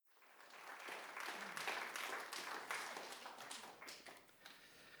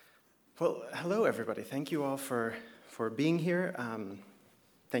Well, hello, everybody. Thank you all for being here.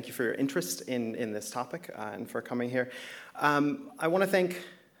 Thank you for your interest in this topic and for coming here. I want to thank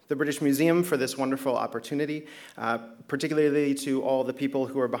the British Museum for this wonderful opportunity, particularly to all the people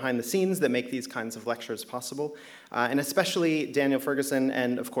who are behind the scenes that make these kinds of lectures possible, and especially Daniel Ferguson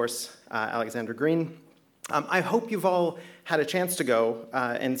and, of course, Alexander Green. I hope you've all had a chance to go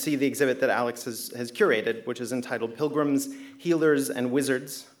and see the exhibit that Alex has curated, which is entitled Pilgrims, Healers, and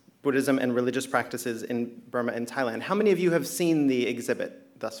Wizards, Buddhism and Religious Practices in Burma and Thailand. How many of you have seen the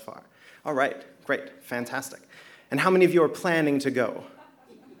exhibit thus far? All right, great, fantastic. And how many of you are planning to go?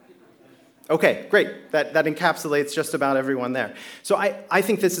 Okay, great. That encapsulates just about everyone there. So I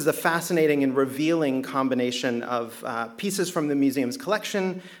think this is a fascinating and revealing combination of pieces from the museum's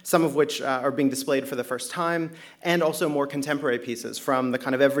collection, some of which are being displayed for the first time, and also more contemporary pieces from the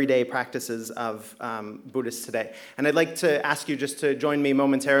kind of everyday practices of Buddhists today. And I'd like to ask you just to join me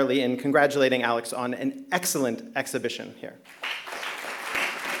momentarily in congratulating Alex on an excellent exhibition here.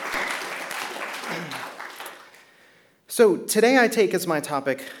 So today I take as my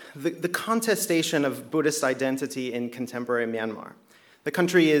topic the contestation of Buddhist identity in contemporary Myanmar. The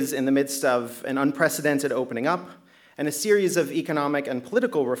country is in the midst of an unprecedented opening up, and a series of economic and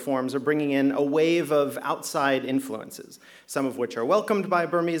political reforms are bringing in a wave of outside influences, some of which are welcomed by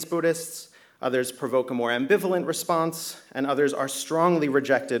Burmese Buddhists, others provoke a more ambivalent response, and others are strongly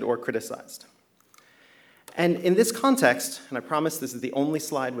rejected or criticized. And in this context, and I promise this is the only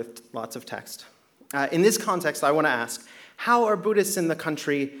slide with lots of text, in this context, I want to ask, how are Buddhists in the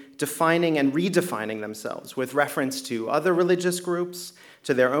country defining and redefining themselves with reference to other religious groups,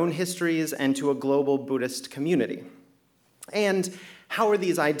 to their own histories, and to a global Buddhist community? And how are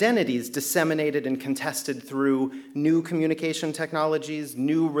these identities disseminated and contested through new communication technologies,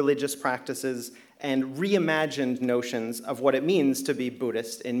 new religious practices, and reimagined notions of what it means to be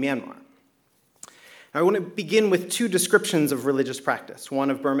Buddhist in Myanmar? I want to begin with two descriptions of religious practice, one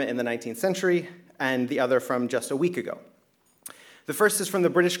of Burma in the 19th century and the other from just a week ago. The first is from the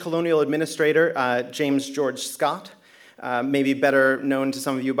British colonial administrator, James George Scott, maybe better known to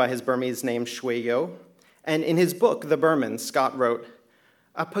some of you by his Burmese name, Shwe Yo. And in his book, The Burman, Scott wrote,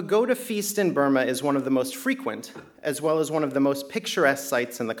 "A pagoda feast in Burma is one of the most frequent, as well as one of the most picturesque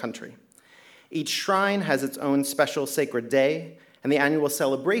sights in the country. Each shrine has its own special sacred day, and the annual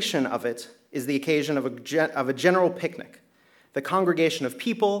celebration of it is the occasion of a general picnic, the congregation of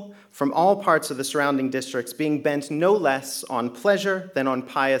people from all parts of the surrounding districts being bent no less on pleasure than on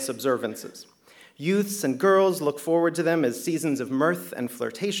pious observances. Youths and girls look forward to them as seasons of mirth and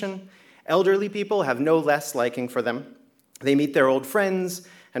flirtation. Elderly people have no less liking for them. They meet their old friends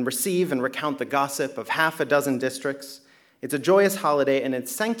and receive and recount the gossip of half a dozen districts. It's a joyous holiday, and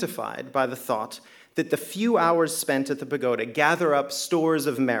it's sanctified by the thought that the few hours spent at the pagoda gather up stores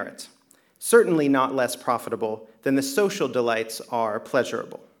of merit, certainly not less profitable than the social delights are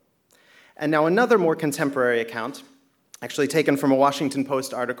pleasurable." And now another more contemporary account, actually taken from a Washington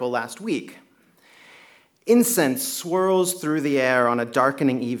Post article last week. "Incense swirls through the air on a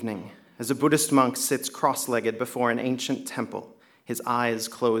darkening evening as a Buddhist monk sits cross-legged before an ancient temple, his eyes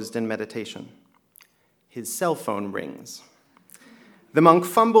closed in meditation. His cell phone rings. The monk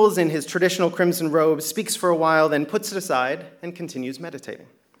fumbles in his traditional crimson robe, speaks for a while, then puts it aside and continues meditating.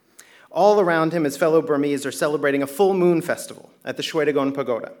 All around him, his fellow Burmese are celebrating a full moon festival at the Shwedagon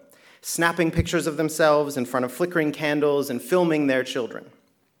Pagoda, snapping pictures of themselves in front of flickering candles and filming their children.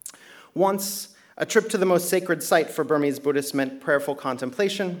 Once, a trip to the most sacred site for Burmese Buddhists meant prayerful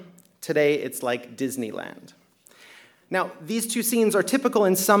contemplation. Today, it's like Disneyland." Now, these two scenes are typical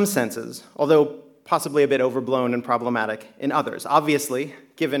in some senses, although possibly a bit overblown and problematic in others. Obviously,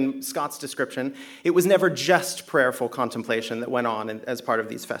 given Scott's description, it was never just prayerful contemplation that went on as part of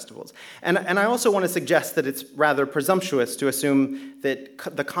these festivals. And I also want to suggest that it's rather presumptuous to assume that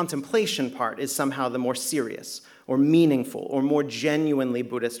the contemplation part is somehow the more serious or meaningful or more genuinely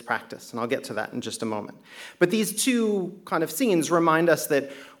Buddhist practice, and I'll get to that in just a moment. But these two kind of scenes remind us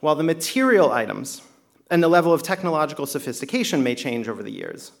that while the material items and the level of technological sophistication may change over the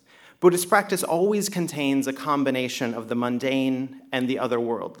years, Buddhist practice always contains a combination of the mundane and the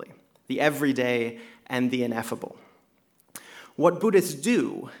otherworldly, the everyday and the ineffable. What Buddhists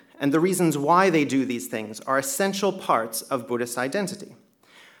do, and the reasons why they do these things, are essential parts of Buddhist identity.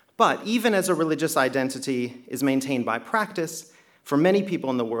 But even as a religious identity is maintained by practice, for many people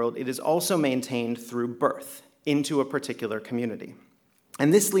in the world, it is also maintained through birth into a particular community.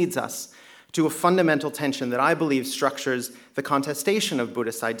 And this leads us to a fundamental tension that I believe structures the contestation of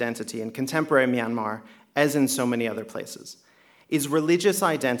Buddhist identity in contemporary Myanmar, as in so many other places. Is religious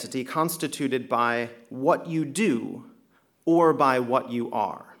identity constituted by what you do or by what you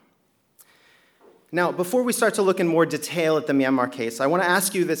are? Now, before we start to look in more detail at the Myanmar case, I want to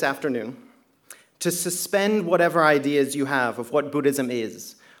ask you this afternoon to suspend whatever ideas you have of what Buddhism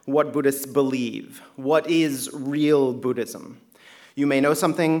is, what Buddhists believe, what is real Buddhism. You may know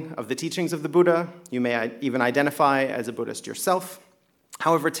something of the teachings of the Buddha. You may even identify as a Buddhist yourself.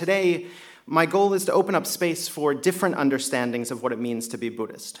 However, today, my goal is to open up space for different understandings of what it means to be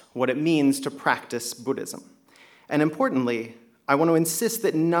Buddhist, what it means to practice Buddhism. And importantly, I want to insist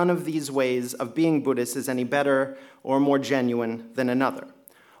that none of these ways of being Buddhist is any better or more genuine than another.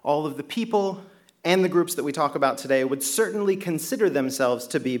 All of the people and the groups that we talk about today would certainly consider themselves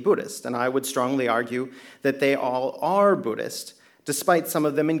to be Buddhist, and I would strongly argue that they all are Buddhist, despite some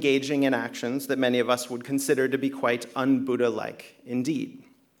of them engaging in actions that many of us would consider to be quite un-Buddha-like indeed.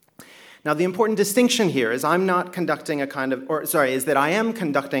 Now, the important distinction here is I am conducting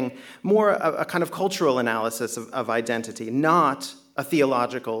more a kind of cultural analysis of identity, not a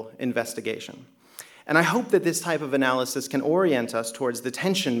theological investigation. And I hope that this type of analysis can orient us towards the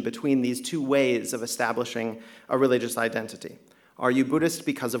tension between these two ways of establishing a religious identity. Are you Buddhist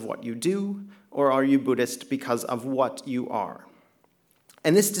because of what you do, or are you Buddhist because of what you are?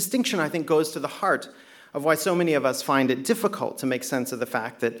 And this distinction, I think, goes to the heart of why so many of us find it difficult to make sense of the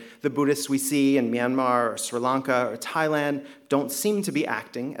fact that the Buddhists we see in Myanmar or Sri Lanka or Thailand don't seem to be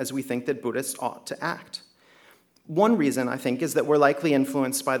acting as we think that Buddhists ought to act. One reason, I think, is that we're likely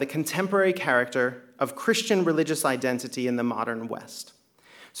influenced by the contemporary character of Christian religious identity in the modern West.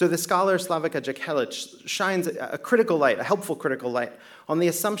 So the scholar Slavika Jekelic shines a critical light, a helpful critical light, on the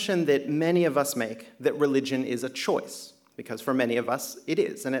assumption that many of us make that religion is a choice, because for many of us it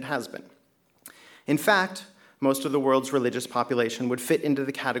is, and it has been. In fact, most of the world's religious population would fit into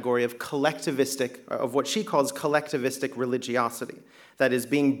the category of what she calls collectivistic religiosity, that is,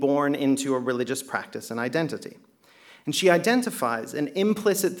 being born into a religious practice and identity. And she identifies an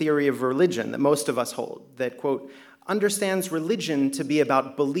implicit theory of religion that most of us hold, that, quote, understands religion to be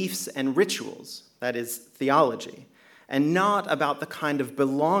about beliefs and rituals, that is, theology, and not about the kind of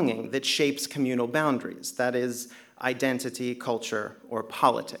belonging that shapes communal boundaries, that is, identity, culture, or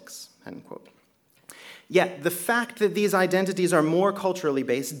politics, end quote. Yet, the fact that these identities are more culturally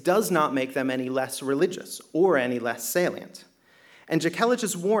based does not make them any less religious or any less salient. And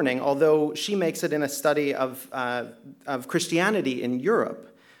Jekelic's warning, although she makes it in a study of Christianity in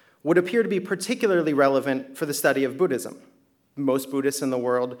Europe, would appear to be particularly relevant for the study of Buddhism. Most Buddhists in the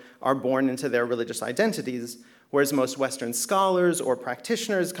world are born into their religious identities, whereas most Western scholars or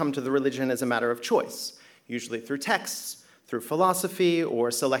practitioners come to the religion as a matter of choice, usually through texts, through philosophy,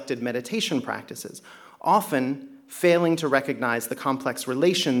 or selected meditation practices, often failing to recognize the complex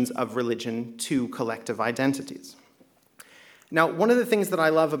relations of religion to collective identities. Now, one of the things that I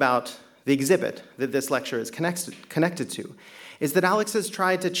love about the exhibit that this lecture is connected to is that Alex has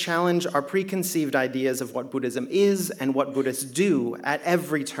tried to challenge our preconceived ideas of what Buddhism is and what Buddhists do at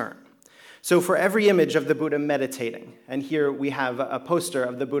every turn. So for every image of the Buddha meditating, and here we have a poster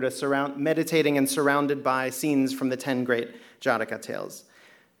of the Buddha meditating and surrounded by scenes from the 10 great Jataka tales,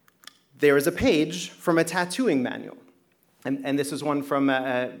 there is a page from a tattooing manual. And this is one from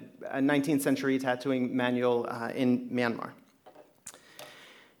a 19th century tattooing manual in Myanmar.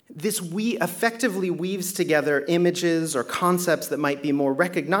 This effectively weaves together images or concepts that might be more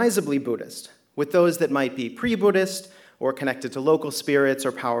recognizably Buddhist with those that might be pre-Buddhist or connected to local spirits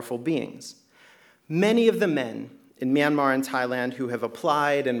or powerful beings. Many of the men in Myanmar and Thailand who have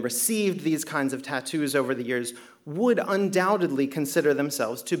applied and received these kinds of tattoos over the years would undoubtedly consider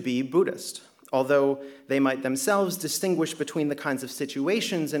themselves to be Buddhist, although they might themselves distinguish between the kinds of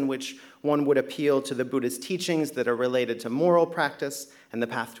situations in which one would appeal to the Buddhist teachings that are related to moral practice and the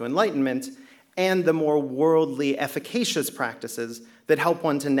path to enlightenment, and the more worldly, efficacious practices that help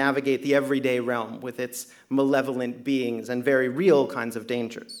one to navigate the everyday realm with its malevolent beings and very real kinds of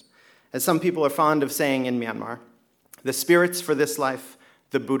dangers. As some people are fond of saying in Myanmar, the spirits for this life,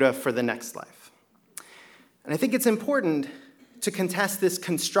 the Buddha for the next life. And I think it's important to contest this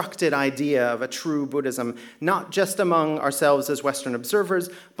constructed idea of a true Buddhism, not just among ourselves as Western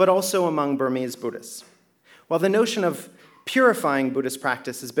observers, but also among Burmese Buddhists. While the notion of purifying Buddhist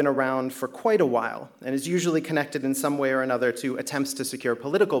practice has been around for quite a while and is usually connected in some way or another to attempts to secure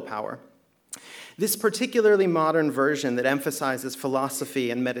political power, this particularly modern version that emphasizes philosophy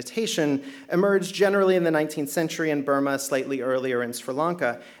and meditation emerged generally in the 19th century in Burma, slightly earlier in Sri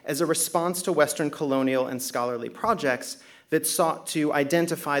Lanka, as a response to Western colonial and scholarly projects that sought to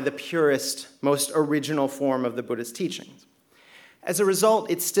identify the purest, most original form of the Buddhist teachings. As a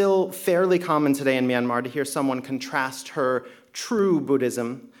result, it's still fairly common today in Myanmar to hear someone contrast her true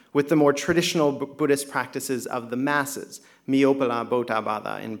Buddhism with the more traditional Buddhist practices of the masses, Miopala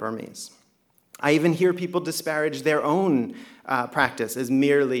Bottabada in Burmese. I even hear people disparage their own practice as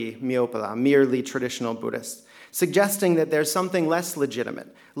merely Miopala, merely traditional Buddhist, suggesting that there's something less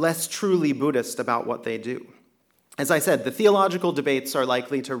legitimate, less truly Buddhist about what they do. As I said, the theological debates are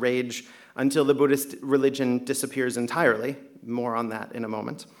likely to rage until the Buddhist religion disappears entirely. More on that in a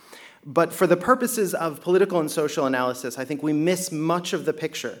moment. But for the purposes of political and social analysis, I think we miss much of the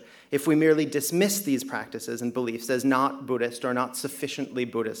picture if we merely dismiss these practices and beliefs as not Buddhist or not sufficiently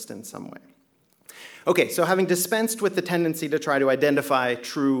Buddhist in some way. Okay, so having dispensed with the tendency to try to identify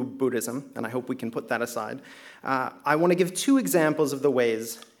true Buddhism, and I hope we can put that aside, I want to give two examples of the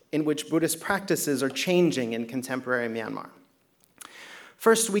ways in which Buddhist practices are changing in contemporary Myanmar.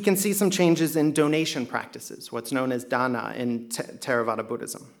 First, we can see some changes in donation practices, what's known as dana in Theravada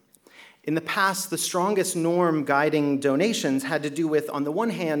Buddhism. In the past, the strongest norm guiding donations had to do with, on the one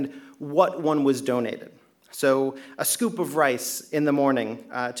hand, what one was donated. So a scoop of rice in the morning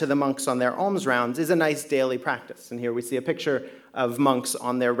to the monks on their alms rounds is a nice daily practice. And here we see a picture of monks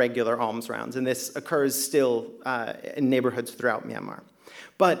on their regular alms rounds. And this occurs still in neighborhoods throughout Myanmar.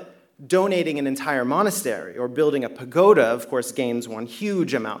 But donating an entire monastery or building a pagoda, of course, gains one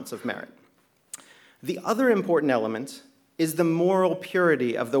huge amounts of merit. The other important element is the moral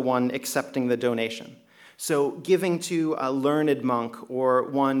purity of the one accepting the donation. So giving to a learned monk or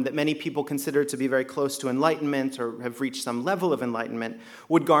one that many people consider to be very close to enlightenment or have reached some level of enlightenment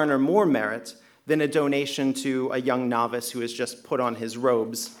would garner more merit than a donation to a young novice who has just put on his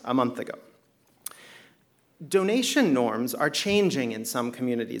robes a month ago. Donation norms are changing in some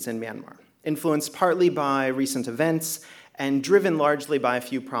communities in Myanmar, influenced partly by recent events and driven largely by a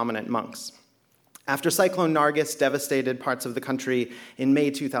few prominent monks. After Cyclone Nargis devastated parts of the country in May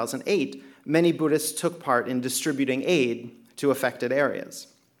 2008, many Buddhists took part in distributing aid to affected areas.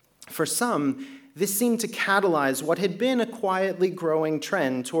 For some, this seemed to catalyze what had been a quietly growing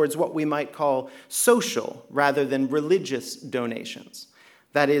trend towards what we might call social rather than religious donations.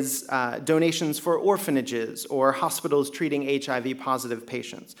 That is, donations for orphanages or hospitals treating HIV-positive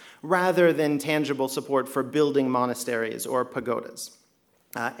patients, rather than tangible support for building monasteries or pagodas.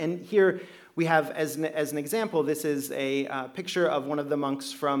 And here we have, as an example, this is a picture of one of the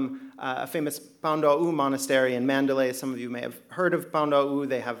monks from a famous Phang Dao U monastery in Mandalay. Some of you may have heard of Phang Dao U.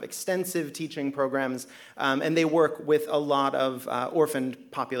 They have extensive teaching programs, and they work with a lot of orphaned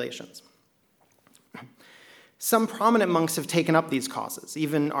populations. Some prominent monks have taken up these causes,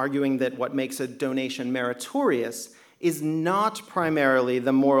 even arguing that what makes a donation meritorious is not primarily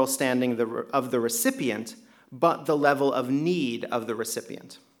the moral standing of the recipient, but the level of need of the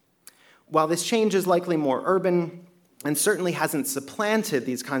recipient. While this change is likely more urban and certainly hasn't supplanted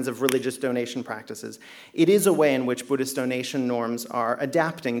these kinds of religious donation practices, it is a way in which Buddhist donation norms are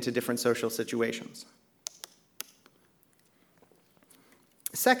adapting to different social situations.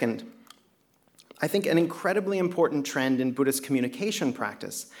 Second, I think an incredibly important trend in Buddhist communication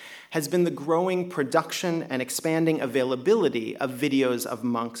practice has been the growing production and expanding availability of videos of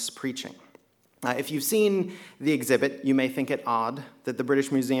monks preaching. If you've seen the exhibit, you may think it odd that the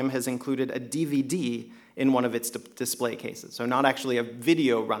British Museum has included a DVD in one of its display cases. So not actually a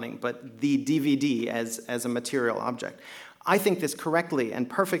video running, but the DVD as a material object. I think this correctly and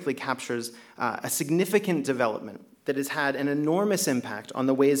perfectly captures a significant development that has had an enormous impact on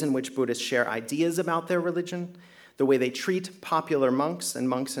the ways in which Buddhists share ideas about their religion, the way they treat popular monks and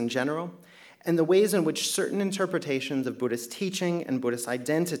monks in general, and the ways in which certain interpretations of Buddhist teaching and Buddhist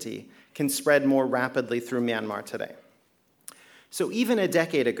identity can spread more rapidly through Myanmar today. So even a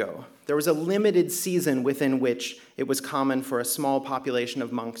decade ago, there was a limited season within which it was common for a small population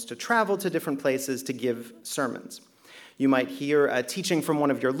of monks to travel to different places to give sermons. You might hear a teaching from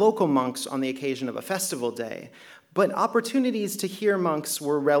one of your local monks on the occasion of a festival day, but opportunities to hear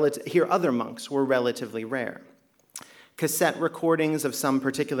other monks were relatively rare. Cassette recordings of some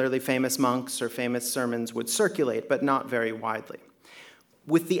particularly famous monks or famous sermons would circulate, but not very widely.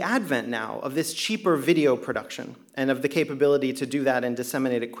 With the advent now of this cheaper video production and of the capability to do that and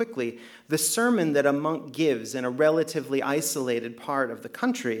disseminate it quickly, the sermon that a monk gives in a relatively isolated part of the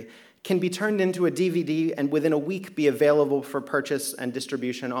country can be turned into a DVD and within a week be available for purchase and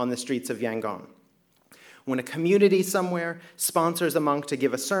distribution on the streets of Yangon. When a community somewhere sponsors a monk to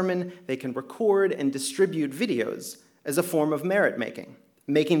give a sermon, they can record and distribute videos as a form of merit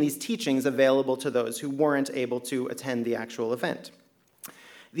making these teachings available to those who weren't able to attend the actual event.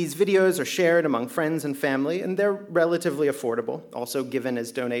 These videos are shared among friends and family, and they're relatively affordable, also given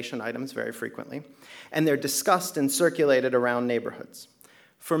as donation items very frequently, and they're discussed and circulated around neighborhoods.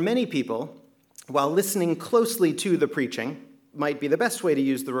 For many people, while listening closely to the preaching might be the best way to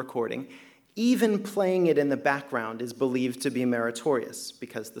use the recording, Even playing it in the background is believed to be meritorious,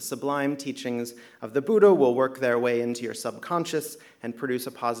 because the sublime teachings of the Buddha will work their way into your subconscious and produce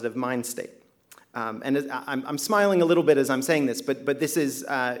a positive mind state. I'm smiling a little bit as I'm saying this, but this is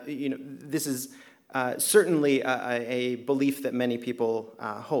certainly a belief that many people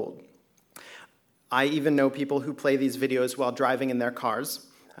hold. I even know people who play these videos while driving in their cars.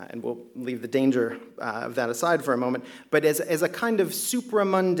 And we'll leave the danger of that aside for a moment, but as a kind of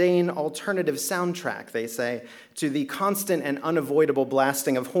supra-mundane alternative soundtrack, they say, to the constant and unavoidable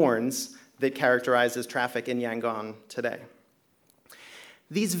blasting of horns that characterizes traffic in Yangon today.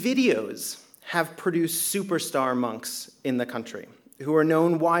 These videos have produced superstar monks in the country, who are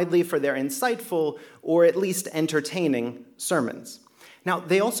known widely for their insightful, or at least entertaining, sermons. Now,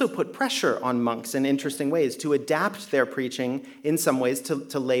 they also put pressure on monks in interesting ways to adapt their preaching in some ways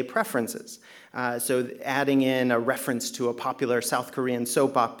to lay preferences. So adding in a reference to a popular South Korean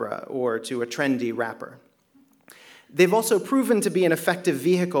soap opera or to a trendy rapper. They've also proven to be an effective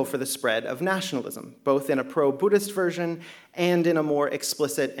vehicle for the spread of nationalism, both in a pro-Buddhist version and in a more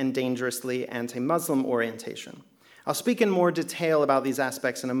explicit and dangerously anti-Muslim orientation. I'll speak in more detail about these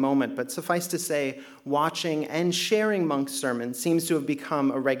aspects in a moment, but suffice to say, watching and sharing monks' sermons seems to have become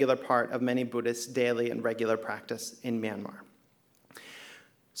a regular part of many Buddhists' daily and regular practice in Myanmar.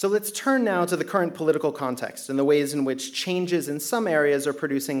 So let's turn now to the current political context and the ways in which changes in some areas are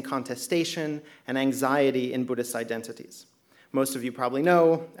producing contestation and anxiety in Buddhist identities. Most of you probably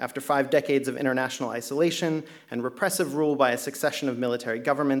know, after 5 decades of international isolation and repressive rule by a succession of military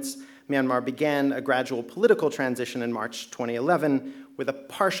governments, Myanmar began a gradual political transition in March 2011 with a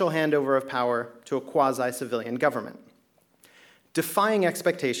partial handover of power to a quasi-civilian government. Defying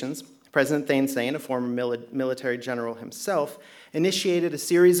expectations, President Thein Sein, a former military general himself, initiated a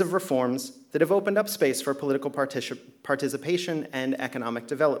series of reforms that have opened up space for political participation and economic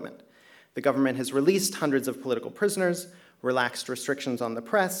development. The government has released hundreds of political prisoners, relaxed restrictions on the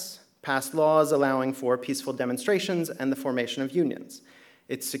press, passed laws allowing for peaceful demonstrations and the formation of unions.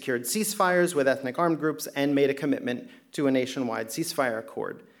 It's secured ceasefires with ethnic armed groups and made a commitment to a nationwide ceasefire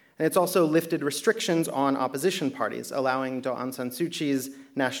accord. And it's also lifted restrictions on opposition parties, allowing Daw Aung San Suu Kyi's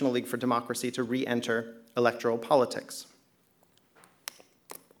National League for Democracy to re-enter electoral politics.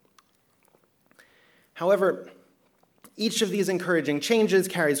 However, each of these encouraging changes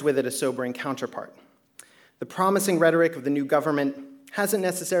carries with it a sobering counterpart. The promising rhetoric of the new government hasn't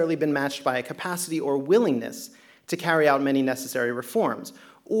necessarily been matched by a capacity or willingness to carry out many necessary reforms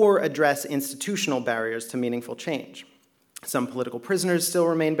or address institutional barriers to meaningful change. Some political prisoners still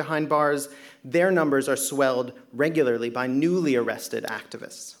remain behind bars. Their numbers are swelled regularly by newly arrested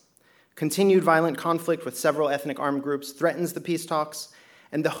activists. Continued violent conflict with several ethnic armed groups threatens the peace talks,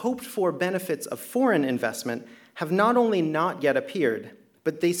 and the hoped-for benefits of foreign investment have not only not yet appeared,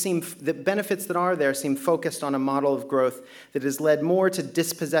 but the benefits that are there seem focused on a model of growth that has led more to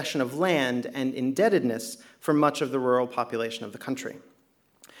dispossession of land and indebtedness for much of the rural population of the country.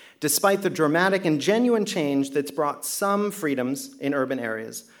 Despite the dramatic and genuine change that's brought some freedoms in urban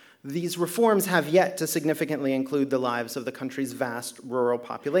areas, these reforms have yet to significantly include the lives of the country's vast rural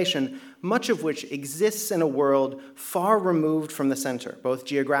population, much of which exists in a world far removed from the center, both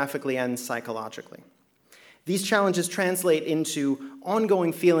geographically and psychologically. These challenges translate into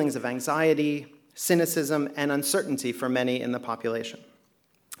ongoing feelings of anxiety, cynicism, and uncertainty for many in the population.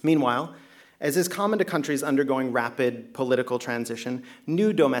 Meanwhile, as is common to countries undergoing rapid political transition,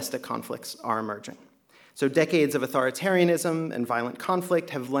 new domestic conflicts are emerging. So decades of authoritarianism and violent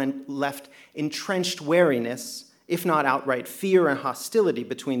conflict have left entrenched wariness, if not outright fear and hostility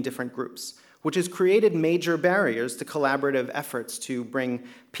between different groups, which has created major barriers to collaborative efforts to bring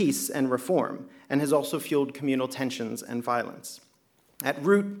peace and reform, and has also fueled communal tensions and violence. At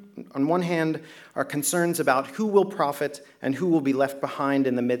root, on one hand, are concerns about who will profit and who will be left behind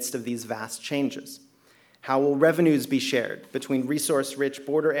in the midst of these vast changes. How will revenues be shared between resource-rich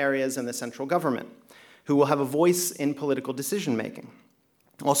border areas and the central government? Who will have a voice in political decision-making?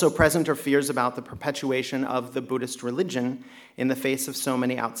 Also present are fears about the perpetuation of the Buddhist religion in the face of so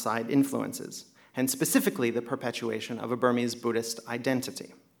many outside influences, and specifically the perpetuation of a Burmese Buddhist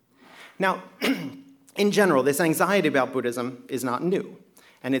identity. Now, in general, this anxiety about Buddhism is not new,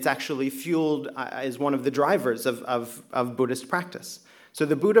 and it's actually fueled as one of the drivers of Buddhist practice. So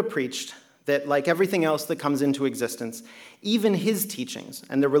the Buddha preached that, like everything else that comes into existence, even his teachings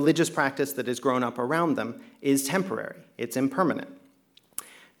and the religious practice that has grown up around them is temporary, it's impermanent.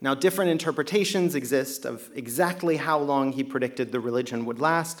 Now, different interpretations exist of exactly how long he predicted the religion would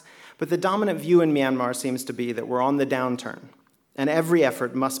last, but the dominant view in Myanmar seems to be that we're on the downturn, and every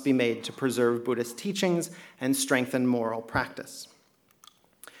effort must be made to preserve Buddhist teachings and strengthen moral practice.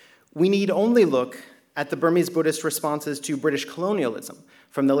 We need only look at the Burmese Buddhist responses to British colonialism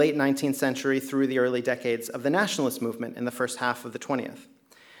from the late 19th century through the early decades of the nationalist movement in the first half of the 20th.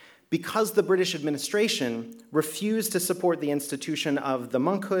 Because the British administration refused to support the institution of the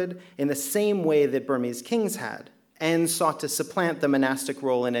monkhood in the same way that Burmese kings had, and sought to supplant the monastic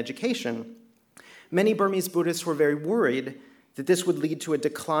role in education, many Burmese Buddhists were very worried that this would lead to a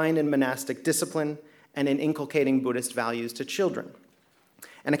decline in monastic discipline and in inculcating Buddhist values to children.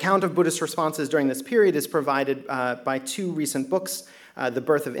 An account of Buddhist responses during this period is provided by two recent books, The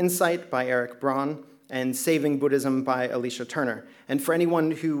Birth of Insight by Eric Braun and Saving Buddhism by Alicia Turner. And for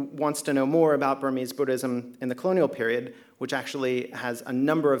anyone who wants to know more about Burmese Buddhism in the colonial period, which actually has a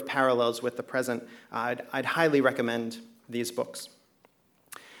number of parallels with the present, I'd highly recommend these books.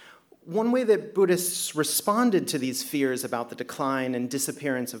 One way that Buddhists responded to these fears about the decline and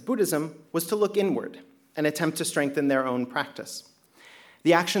disappearance of Buddhism was to look inward and attempt to strengthen their own practice.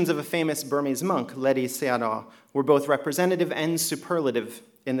 The actions of a famous Burmese monk, Ledi Sayadaw, were both representative and superlative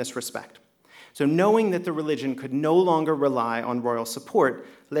in this respect. So knowing that the religion could no longer rely on royal support,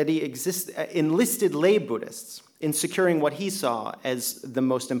 Ledi enlisted lay Buddhists in securing what he saw as the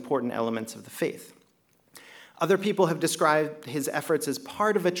most important elements of the faith. Other people have described his efforts as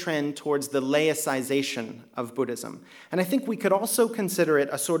part of a trend towards the laicization of Buddhism. And I think we could also consider it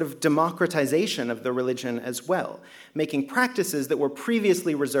a sort of democratization of the religion as well, making practices that were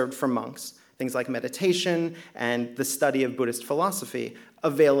previously reserved for monks, things like meditation and the study of Buddhist philosophy,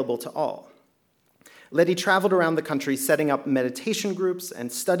 available to all. Ledi traveled around the country setting up meditation groups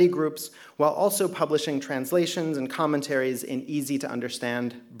and study groups while also publishing translations and commentaries in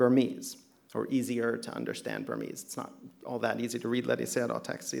easy-to-understand Burmese, or easier to understand Burmese. It's not all that easy to read Ledi Sayadaw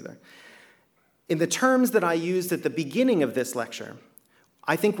texts either. In the terms that I used at the beginning of this lecture,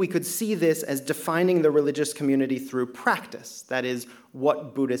 I think we could see this as defining the religious community through practice, that is,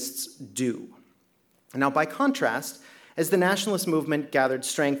 what Buddhists do. Now, by contrast, as the nationalist movement gathered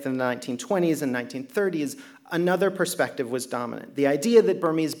strength in the 1920s and 1930s, another perspective was dominant, the idea that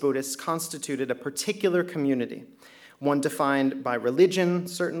Burmese Buddhists constituted a particular community, one defined by religion,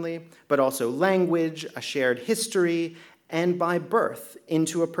 certainly, but also language, a shared history, and by birth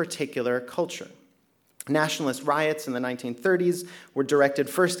into a particular culture. Nationalist riots in the 1930s were directed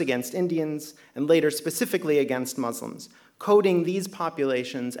first against Indians and later specifically against Muslims, coding these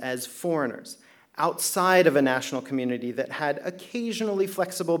populations as foreigners, outside of a national community that had occasionally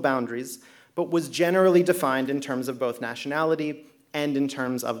flexible boundaries, but was generally defined in terms of both nationality and in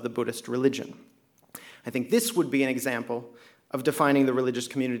terms of the Buddhist religion. I think this would be an example of defining the religious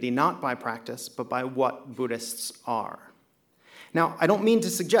community not by practice, but by what Buddhists are. Now, I don't mean to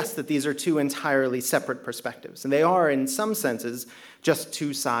suggest that these are two entirely separate perspectives, and they are, in some senses, just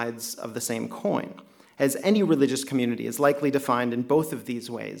two sides of the same coin, as any religious community is likely defined in both of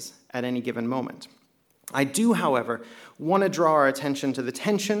these ways at any given moment. I do, however, want to draw our attention to the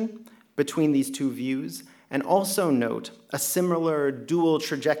tension between these two views and also note a similar dual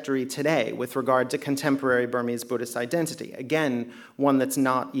trajectory today with regard to contemporary Burmese Buddhist identity, again, one that's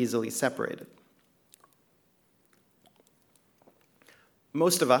not easily separated.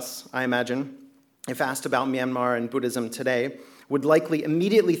 Most of us, I imagine, if asked about Myanmar and Buddhism today, would likely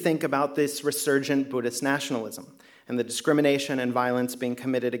immediately think about this resurgent Buddhist nationalism and the discrimination and violence being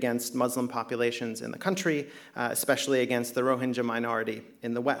committed against Muslim populations in the country, especially against the Rohingya minority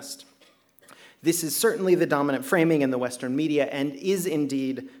in the West. This is certainly the dominant framing in the Western media and is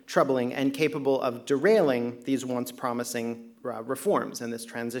indeed troubling and capable of derailing these once promising reforms in this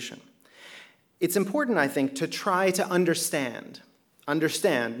transition. It's important, I think, to try to understand,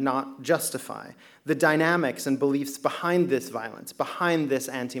 not justify, the dynamics and beliefs behind this violence, behind this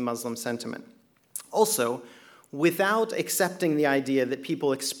anti-Muslim sentiment. Also, without accepting the idea that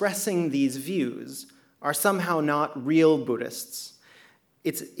people expressing these views are somehow not real Buddhists,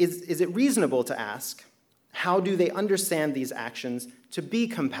 is it reasonable to ask, how do they understand these actions to be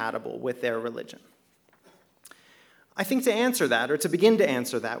compatible with their religion? I think to answer that, or to begin to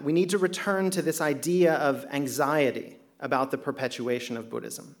answer that, we need to return to this idea of anxiety about the perpetuation of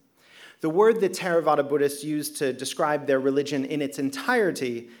Buddhism. The word that Theravada Buddhists use to describe their religion in its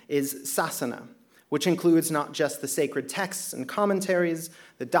entirety is sasana, which includes not just the sacred texts and commentaries,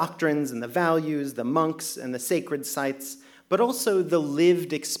 the doctrines and the values, the monks and the sacred sites, but also the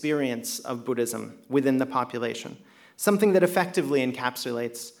lived experience of Buddhism within the population, something that effectively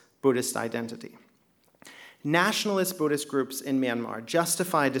encapsulates Buddhist identity. Nationalist Buddhist groups in Myanmar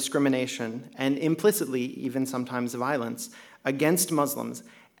justify discrimination and implicitly even sometimes violence against Muslims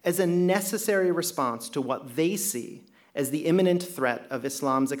as a necessary response to what they see as the imminent threat of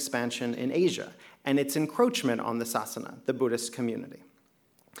Islam's expansion in Asia and its encroachment on the sasana, the Buddhist community.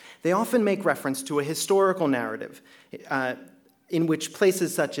 they often make reference to a historical narrative in which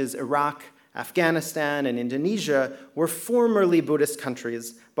places such as Iraq, Afghanistan, and Indonesia were formerly Buddhist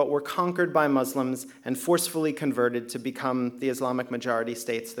countries, but were conquered by Muslims and forcefully converted to become the Islamic majority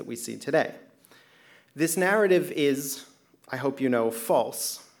states that we see today. This narrative is, I hope you know,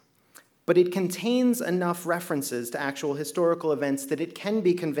 false, but it contains enough references to actual historical events that it can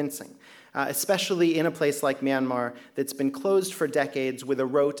be convincing, especially in a place like Myanmar that's been closed for decades with a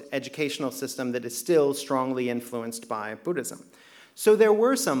rote educational system that is still strongly influenced by Buddhism. So there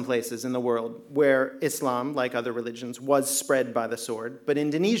were some places in the world where Islam, like other religions, was spread by the sword, but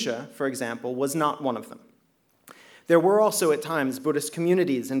Indonesia, for example, was not one of them. There were also at times Buddhist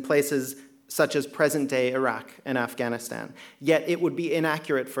communities in places such as present-day Iraq and Afghanistan, yet it would be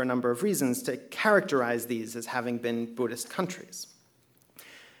inaccurate for a number of reasons to characterize these as having been Buddhist countries.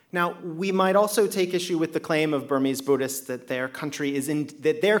 Now, we might also take issue with the claim of Burmese Buddhists that their country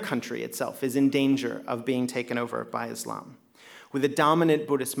itself is in danger of being taken over by Islam. With a dominant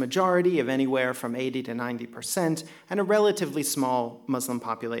Buddhist majority of anywhere from 80 to 90% and a relatively small Muslim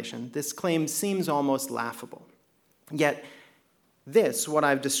population, this claim seems almost laughable. Yet, this, what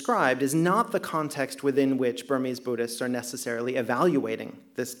I've described, is not the context within which Burmese Buddhists are necessarily evaluating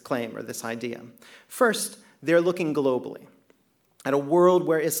this claim or this idea. First, they're looking globally at a world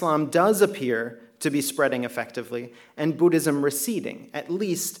where Islam does appear to be spreading effectively and Buddhism receding, at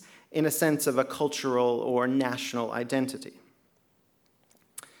least in a sense of a cultural or national identity.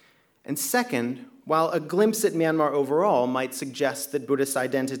 And second, while a glimpse at Myanmar overall might suggest that Buddhist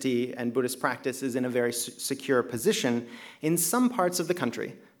identity and Buddhist practice is in a very secure position, in some parts of the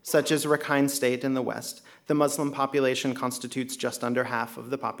country, such as Rakhine State in the west, the Muslim population constitutes just under half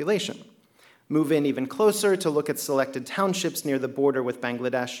of the population. Move in even closer to look at selected townships near the border with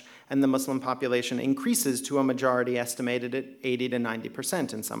Bangladesh, and the Muslim population increases to a majority estimated at 80 to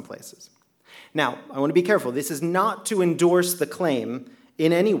 90% in some places. Now, I want to be careful. This is not to endorse the claim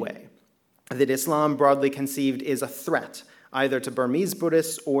in any way that Islam, broadly conceived, is a threat either to Burmese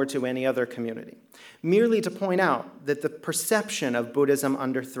Buddhists or to any other community. Merely to point out that the perception of Buddhism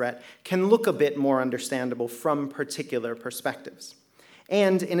under threat can look a bit more understandable from particular perspectives.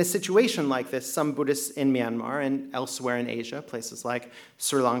 And in a situation like this, some Buddhists in Myanmar and elsewhere in Asia, places like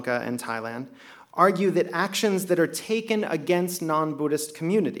Sri Lanka and Thailand, argue that actions that are taken against non-Buddhist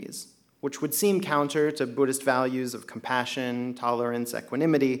communities, which would seem counter to Buddhist values of compassion, tolerance,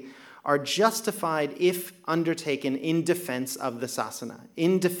 equanimity, are justified if undertaken in defense of the sasana,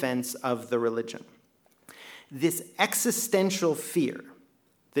 in defense of the religion. This existential fear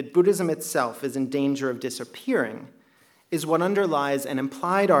that Buddhism itself is in danger of disappearing is what underlies an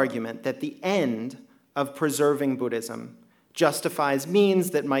implied argument that the end of preserving Buddhism justifies means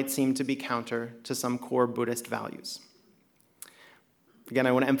that might seem to be counter to some core Buddhist values. Again,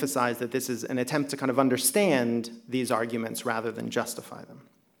 I want to emphasize that this is an attempt to kind of understand these arguments rather than justify them.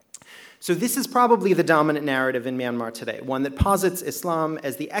 So this is probably the dominant narrative in Myanmar today, one that posits Islam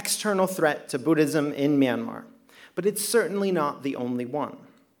as the external threat to Buddhism in Myanmar. But it's certainly not the only one.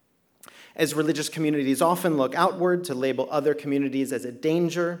 As religious communities often look outward to label other communities as a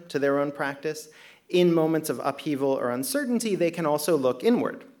danger to their own practice, in moments of upheaval or uncertainty, they can also look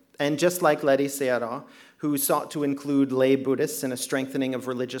inward. And just like Ledi Sayadaw, who sought to include lay Buddhists in a strengthening of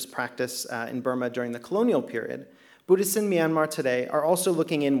religious practice in Burma during the colonial period, Buddhists in Myanmar today are also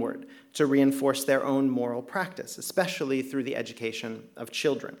looking inward to reinforce their own moral practice, especially through the education of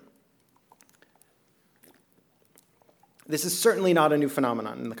children. This is certainly not a new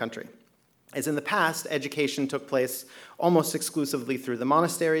phenomenon in the country. As in the past, education took place almost exclusively through the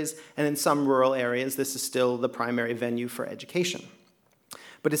monasteries, and in some rural areas, this is still the primary venue for education.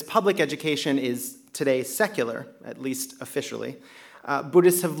 But as public education is today secular, at least officially,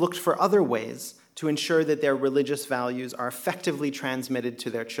 Buddhists have looked for other ways to ensure that their religious values are effectively transmitted to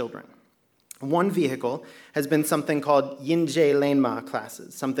their children. One vehicle has been something called Yinje Lenma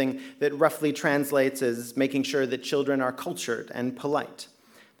classes, something that roughly translates as making sure that children are cultured and polite.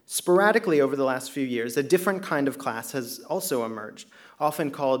 Sporadically over the last few years, a different kind of class has also emerged, often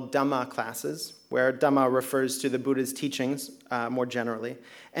called Dhamma classes, where Dhamma refers to the Buddha's teachings more generally,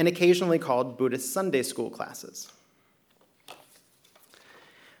 and occasionally called Buddhist Sunday school classes.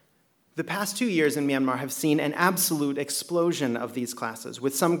 The past 2 years in Myanmar have seen an absolute explosion of these classes,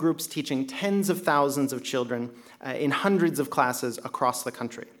 with some groups teaching tens of thousands of children in hundreds of classes across the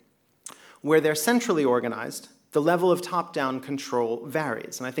country. Where they're centrally organized, the level of top-down control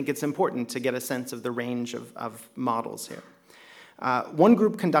varies, and I think it's important to get a sense of the range of models here. One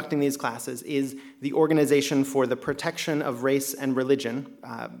group conducting these classes is the Organization for the Protection of Race and Religion,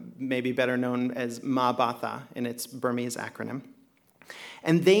 maybe better known as Ma Ba Tha in its Burmese acronym.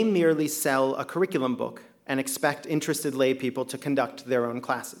 and they merely sell a curriculum book and expect interested lay people to conduct their own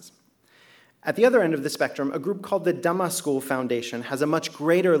classes. At the other end of the spectrum, a group called the Dhamma School Foundation has a much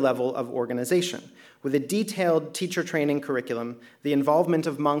greater level of organization, with a detailed teacher training curriculum, the involvement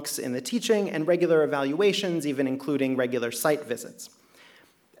of monks in the teaching, and regular evaluations, even including regular site visits.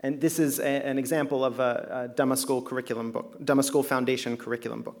 And this is an example of a Dhamma School Foundation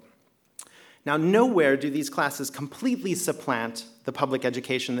curriculum book. Now, nowhere do these classes completely supplant the public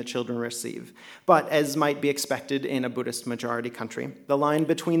education that children receive, but as might be expected in a Buddhist majority country, the line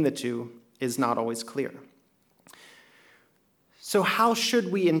between the two is not always clear. So how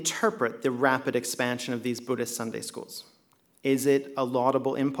should we interpret the rapid expansion of these Buddhist Sunday schools? Is it a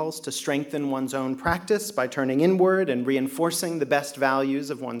laudable impulse to strengthen one's own practice by turning inward and reinforcing the best values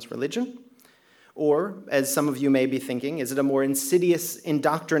of one's religion? Or, as some of you may be thinking, is it a more insidious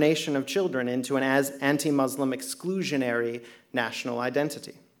indoctrination of children into an anti-Muslim exclusionary national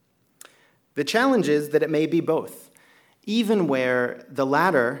identity? The challenge is that it may be both, even where the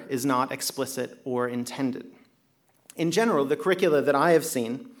latter is not explicit or intended. In general, the curricula that I have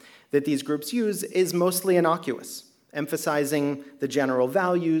seen that these groups use is mostly innocuous, emphasizing the general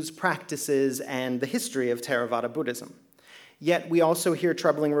values, practices, and the history of Theravada Buddhism. Yet we also hear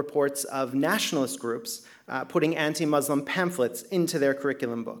troubling reports of nationalist groups putting anti-Muslim pamphlets into their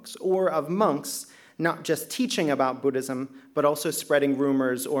curriculum books, or of monks not just teaching about Buddhism, but also spreading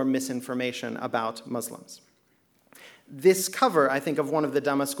rumors or misinformation about Muslims. This cover, I think, of one of the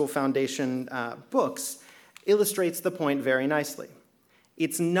Dhamma School Foundation books illustrates the point very nicely.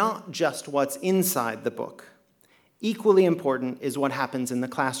 It's not just what's inside the book. Equally important is what happens in the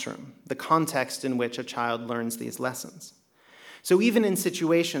classroom, the context in which a child learns these lessons. So even in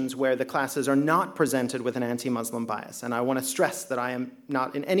situations where the classes are not presented with an anti-Muslim bias, and I want to stress that I am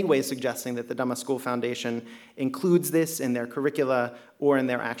not in any way suggesting that the Dhamma School Foundation includes this in their curricula or in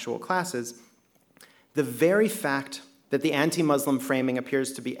their actual classes, the very fact that the anti-Muslim framing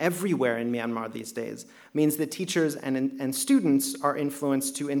appears to be everywhere in Myanmar these days means that teachers and students are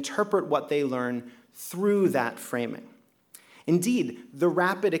influenced to interpret what they learn through that framing. Indeed, the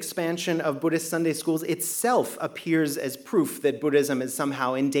rapid expansion of Buddhist Sunday schools itself appears as proof that Buddhism is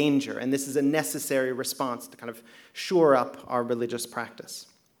somehow in danger, and this is a necessary response to kind of shore up our religious practice.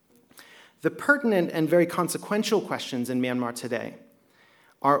 The pertinent and very consequential questions in Myanmar today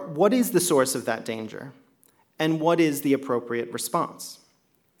are, what is the source of that danger? And what is the appropriate response?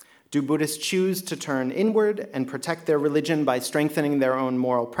 Do Buddhists choose to turn inward and protect their religion by strengthening their own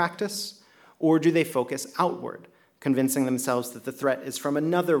moral practice? Or do they focus outward, convincing themselves that the threat is from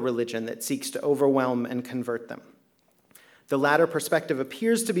another religion that seeks to overwhelm and convert them? The latter perspective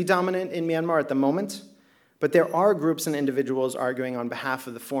appears to be dominant in Myanmar at the moment, but there are groups and individuals arguing on behalf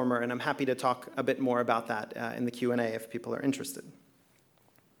of the former, and I'm happy to talk a bit more about that in the Q&A if people are interested.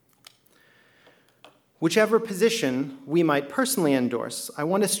 Whichever position we might personally endorse, I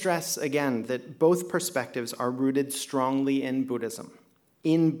want to stress again that both perspectives are rooted strongly in Buddhism,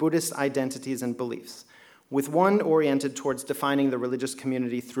 in Buddhist identities and beliefs, with one oriented towards defining the religious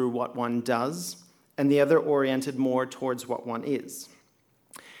community through what one does, and the other oriented more towards what one is.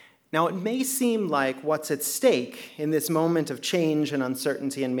 Now, it may seem like what's at stake in this moment of change and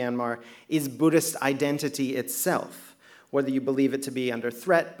uncertainty in Myanmar is Buddhist identity itself, whether you believe it to be under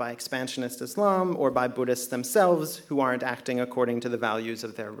threat by expansionist Islam or by Buddhists themselves who aren't acting according to the values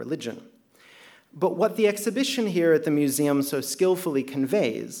of their religion. But what the exhibition here at the museum so skillfully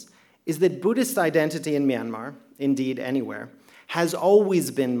conveys is that Buddhist identity in Myanmar, indeed anywhere, has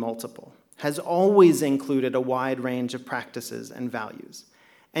always been multiple, has always included a wide range of practices and values,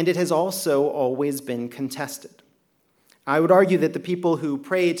 and it has also always been contested. I would argue that the people who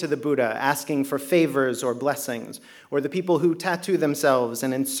pray to the Buddha asking for favors or blessings, or the people who tattoo themselves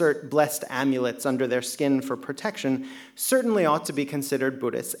and insert blessed amulets under their skin for protection, certainly ought to be considered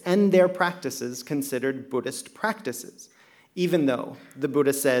Buddhists, and their practices considered Buddhist practices, even though the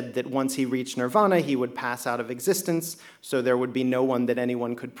Buddha said that once he reached nirvana, he would pass out of existence, so there would be no one that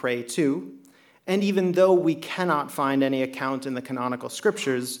anyone could pray to. And even though we cannot find any account in the canonical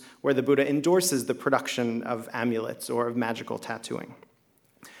scriptures where the Buddha endorses the production of amulets or of magical tattooing.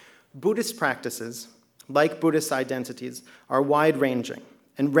 Buddhist practices, like Buddhist identities, are wide-ranging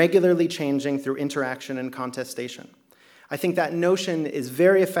and regularly changing through interaction and contestation. I think that notion is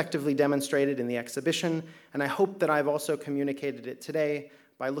very effectively demonstrated in the exhibition, and I hope that I've also communicated it today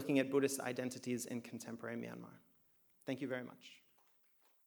by looking at Buddhist identities in contemporary Myanmar. Thank you very much.